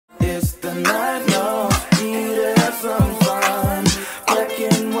the night long. Need to have some fun. Black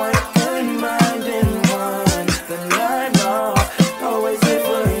and white and mind in one. The night long. Always here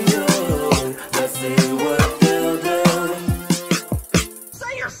for you. Let's see what they'll do.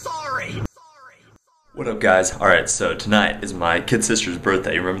 Say you're sorry. What up, guys? Alright, so tonight is my kid sister's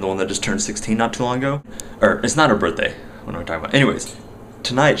birthday. You remember the one that just turned 16 not too long ago? Or, it's not her birthday. What am I talking about? Anyways,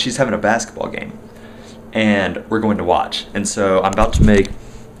 tonight she's having a basketball game. And we're going to watch. And so I'm about to make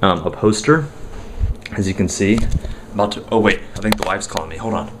a poster, as you can see. I'm about to, oh wait, I think the wife's calling me.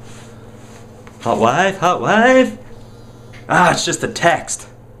 Hold on. Hot wife, hot wife. Ah, it's just a text.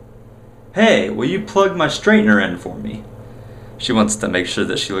 Hey, will you plug my straightener in for me? She wants to make sure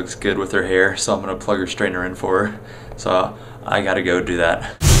that she looks good with her hair, so I'm gonna plug her straightener in for her. So I gotta go do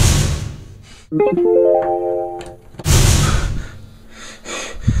that.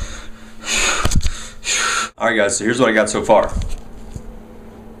 Alright guys, so here's what I got so far.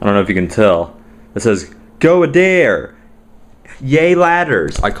 I don't know if you can tell. It says, go Adair! Yay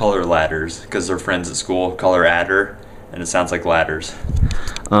ladders! I call her ladders, because they're friends at school. Call her Adder, and it sounds like ladders.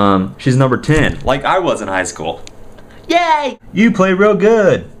 She's number 10, like I was in high school. Yay! You play real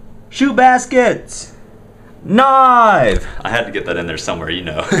good. Shoot baskets. Knife! I had to get that in there somewhere, you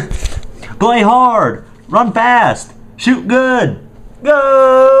know. Play hard. Run fast. Shoot good.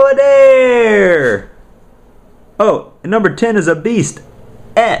 Go Adair! Oh, and number 10 is a beast.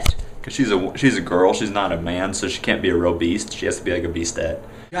 Because she's a girl, she's not a man, so she can't be a real beast. She has to be like a beastette.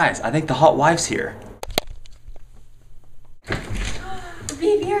 Guys, I think the hot wife's here.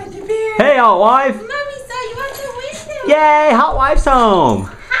 Baby, you're at the beer. Hey, hot wife. Mommy saw you out your window. Yay, hot wife's home.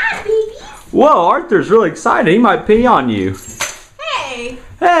 Hi, baby. Whoa, Arthur's really excited. He might pee on you. Hey.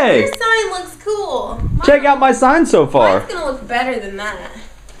 Hey. Your sign looks cool. Check out my sign so far. Mine's gonna look better than that.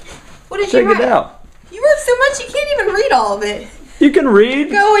 What did Check you write? it out. You wrote so much you can't even read all of it. You can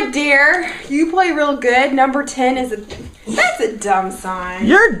read. Go Adair. You play real good. Number 10 is a... That's a dumb sign.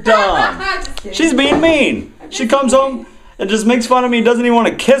 You're dumb. Just kidding. She's being mean. She comes home and just makes fun of me and doesn't even want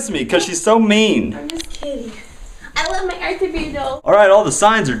to kiss me because she's so mean. I'm just kidding. I love my Arthur Beetle. Alright, all the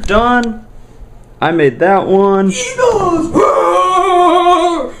signs are done. I made that one. Eagles!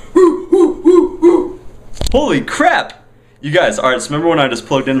 Holy crap! You guys, alright, so remember when I just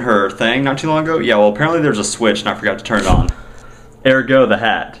plugged in her thing not too long ago? Yeah, well apparently there's a switch and I forgot to turn it on. Ergo the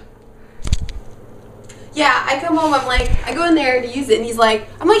hat. Yeah, I come home, I'm like, I go in there to use it and he's like,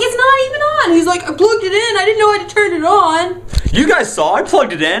 I'm like, it's not even on. He's like, I plugged it in, I didn't know how to turn it on. You guys saw I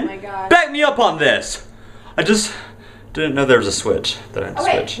plugged it in. Oh my God. Back me up on this. I just didn't know there was a switch that I had to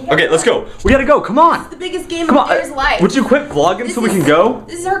switch. Okay, let's go. We gotta go, come on. This is the biggest game Come of on. Adair's life. Would you quit vlogging so we can go?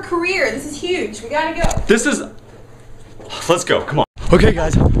 This is our career, this is huge, we gotta go. This is... Let's go, come on. Okay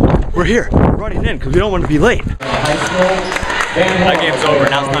guys, we're here. We're running in because we don't want to be late. That game's over,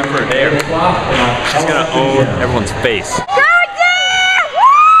 now it's time for Adair. She's gonna own everyone's face.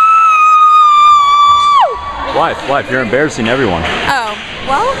 Wife, you're embarrassing everyone. Oh,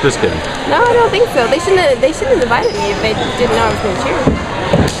 well? Just kidding. No, I don't think so. They shouldn't have invited me if they didn't know I was gonna cheer.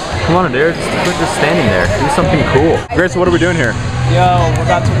 Come on Adair, quit just standing there. Do something cool. Grace, what are we doing here? Yo, we're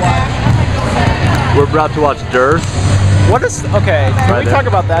about to watch. We're about to watch Durr. What is, okay, can we talk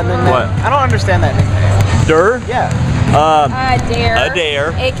about that? And then, what? I don't understand that nickname. Durr? Yeah.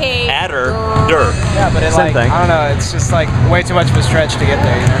 Adair. A.K.A. Adder. Durr. Durr. Yeah, but it Same like, thing. I don't know, it's just like way too much of a stretch to get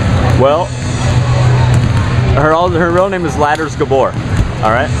there, you know? Well, her real name is Ladders Gabor.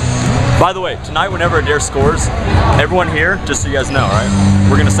 Alright? By the way, tonight whenever Adair scores, everyone here, just so you guys know, alright?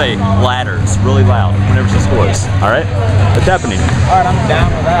 We're gonna say ladders really loud whenever she scores. Alright? It's happening. Alright, I'm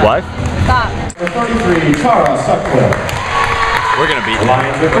down with that. Wife? Stop. 33, Tara Sutcliffe. We're gonna beat them.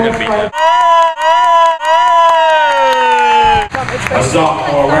 We're gonna beat them. A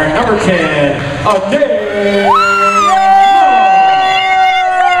sophomore wearing number 10, Adair.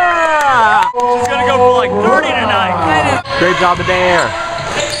 She's gonna go for like 30 tonight. Great job, Adair.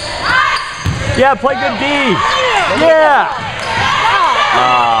 Yeah, play good D. Yeah.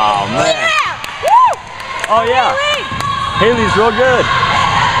 Oh, man. Oh, yeah. Haley's real good.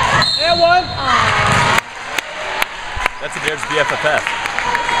 And one. That's Adair's BFFF.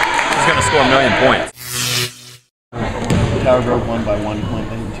 He's gonna score 1,000,000 points. Tower broke 1 by 1 point, I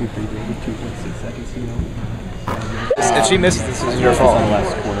think 2.6 seconds, you know. If she misses, this is your fault. On the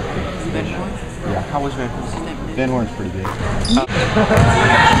last quarter. Yeah. How was Van Horn's? Van Horn's pretty good.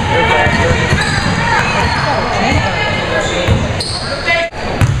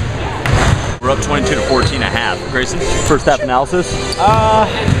 We're up 22 to 14 at half. Grayson, first half analysis?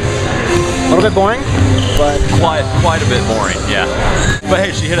 little bit boring, but quite a bit boring, yeah. But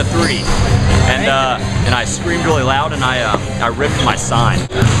hey, she hit a 3, and I screamed really loud, and I ripped my sign.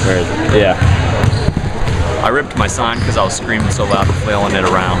 Where is it? Yeah. I ripped my sign because I was screaming so loud and flailing it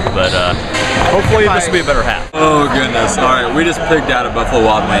around. But hopefully this will be a better half. Oh goodness! All right, we just picked out at Buffalo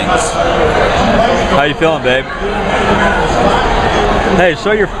Wild Wings. How you feeling, babe? Hey,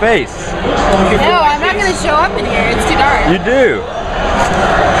 show your face. No, I'm not gonna show up in here. It's too dark. You do.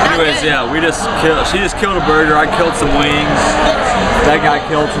 Anyways, yeah, she just killed a burger, I killed some wings, that guy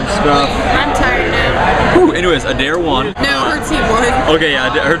killed some stuff. I'm tired now. Whew, anyways, Adair won. No, her team won. Okay,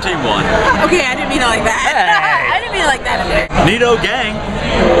 yeah, her team won. Okay, I didn't mean it like that. I didn't mean it like that, Adair. Neato gang.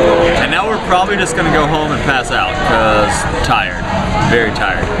 And now we're probably just gonna go home and pass out, because tired, very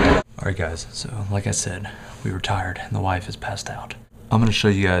tired. Alright guys, so like I said, we were tired and the wife is passed out. I'm gonna show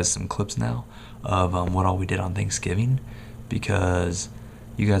you guys some clips now of what all we did on Thanksgiving, because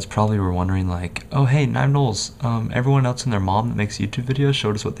you guys probably were wondering like, oh hey, Nine Knowles, everyone else and their mom that makes YouTube videos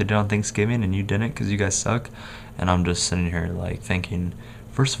showed us what they did on Thanksgiving and you didn't because you guys suck. And I'm just sitting here like thinking,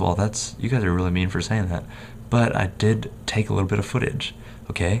 first of all, you guys are really mean for saying that. But I did take a little bit of footage,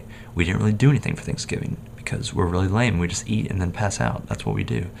 okay? We didn't really do anything for Thanksgiving because we're really lame. We just eat and then pass out. That's what we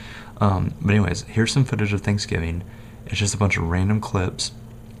do. But anyways, here's some footage of Thanksgiving. It's just a bunch of random clips.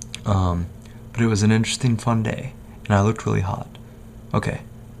 But it was an interesting, fun day. And I looked really hot. Okay,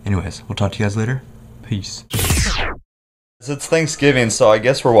 anyways, we'll talk to you guys later. Peace. It's Thanksgiving, so I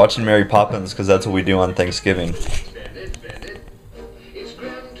guess we're watching Mary Poppins because that's what we do on Thanksgiving.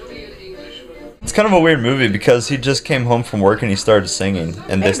 It's kind of a weird movie because he just came home from work and he started singing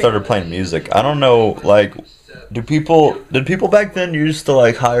and they started playing music. I don't know, like, did people back then used to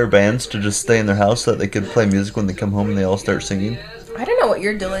like hire bands to just stay in their house so that they could play music when they come home and they all start singing? I don't know what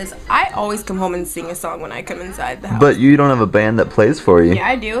your deal is. I always come home and sing a song when I come inside the house. But you don't have a band that plays for you. Yeah,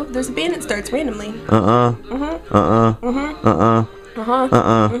 I do. There's a band that starts randomly.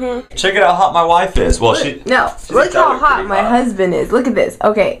 Check it out how hot my wife is. Well, Look how hot my husband is. Look at this.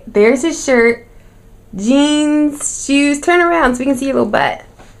 Okay, there's his shirt, jeans, shoes. Turn around so we can see your little butt.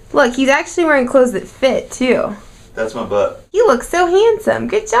 Look, he's actually wearing clothes that fit, too. That's my butt. You look so handsome.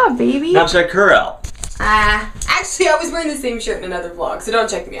 Good job, baby. Now check her out. Actually, I was wearing the same shirt in another vlog, so don't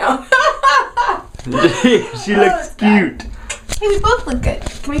check me out. She looks cute. Hey, we both look good.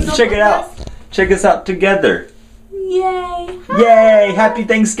 Can we film Check it out. this? Check us out together. Yay. Yay! Happy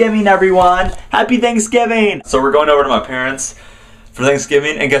Thanksgiving, everyone! Happy Thanksgiving! So we're going over to my parents for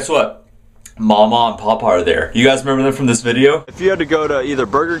Thanksgiving, and guess what? Mama and Papa are there. You guys remember them from this video? If you had to go to either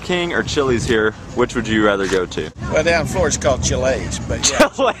Burger King or Chili's here, which would you rather go to? Well, down in Florida it's called Chili's, but yeah.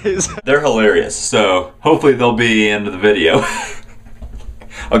 Chili's! They're hilarious, so hopefully they'll be into the video. Okay,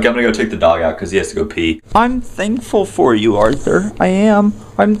 I'm gonna go take the dog out because he has to go pee. I'm thankful for you, Arthur. I am.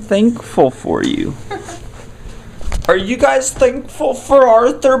 I'm thankful for you. Are you guys thankful for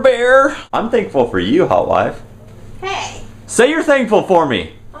Arthur Bear? I'm thankful for you, hot wife. Hey. Say you're thankful for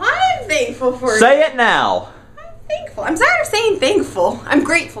me. I'm thankful for you. Say it now. I'm thankful. I'm tired of saying thankful. I'm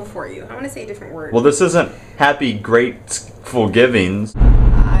grateful for you. I want to say a different word. Well, this isn't happy, grateful givings.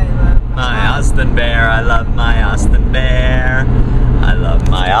 I love My Austin Bear. I love my Austin Bear. I love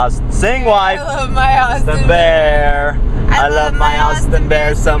my Austin. Sing, wife. I love my Austin Bear. I love my Austin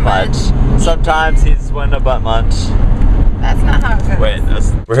Bear so much. Sometimes he's when a butt munch. That's not how it goes. Wait,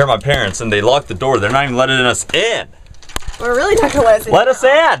 we're here at my parents and they locked the door. They're not even letting us in. We're really not gonna let us in. Let us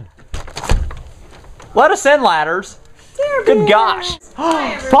in. Let us in, ladders. Dear Good gosh.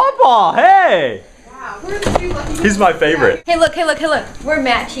 Papa, hey. Wow, who are the two lucky He's my favorite. Hey, look, hey, look, hey, look. We're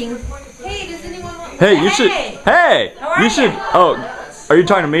matching. Hey, does anyone want Hey, you should. Hey, you should. Oh, are you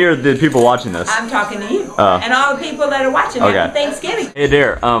talking to me or the people watching this? I'm talking to you and all the people that are watching. Okay. Happy Thanksgiving. Hey,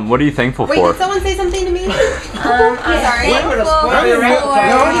 dear. What are you thankful Wait, for? did someone say something to me? I'm sorry.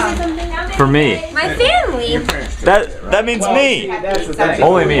 For me. My family. That means me.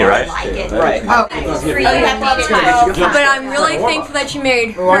 Only me, right? Right. Oh, but I'm really thankful that you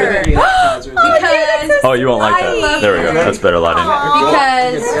married her. Because Oh, you won't like that. There we go. That's better lighting.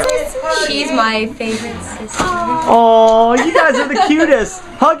 because she's my favorite sister. Oh, you guys are the cutest.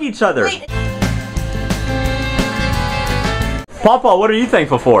 Hug each other. Papa, what are you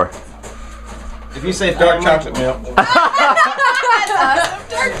thankful for? If you say dark chocolate milk.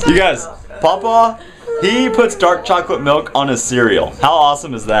 You guys, Papa, he puts dark chocolate milk on his cereal. How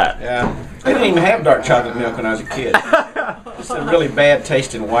awesome is that? Yeah. I didn't even have dark chocolate milk when I was a kid. Just a really bad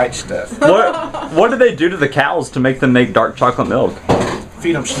tasting white stuff. What did they do to the cows to make them make dark chocolate milk?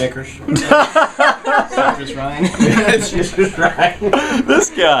 Feed them Snickers. Just right. It's just right.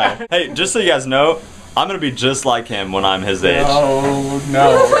 This guy. Hey, just so you guys know, I'm gonna be just like him when I'm his age. Oh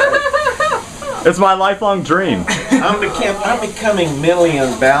no. It's my lifelong dream. I'm becoming mentally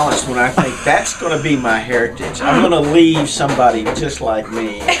unbalanced when I think that's going to be my heritage. I'm going to leave somebody just like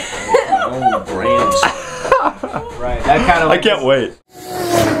me. My own brands. Right. That kind of. I can't wait.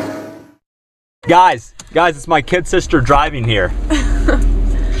 Guys, it's my kid sister driving here.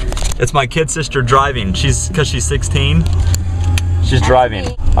 It's my kid sister driving. Because she's 16. She's driving.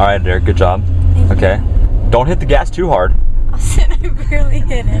 All right, Derek, good job. Okay. Don't hit the gas too hard. I barely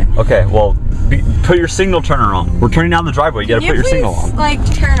hit it. Okay, well, put your signal turner on. We're turning down the driveway. You gotta put your signal on. Like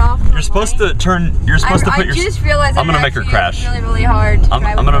turn off. You're supposed to turn. You're supposed to put your. I just realized I'm gonna make her crash. Really, really hard. I'm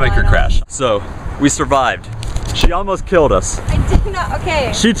gonna make her crash. So we survived. She almost killed us. I did not.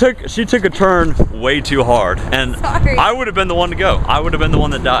 Okay. She took a turn way too hard, and Sorry. I would have been the one to go. I would have been the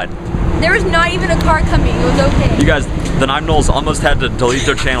one that died. There was not even a car coming. It was okay. You guys, the Nine Knolls almost had to delete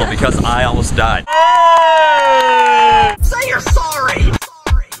their channel because I almost died. Say you're sorry!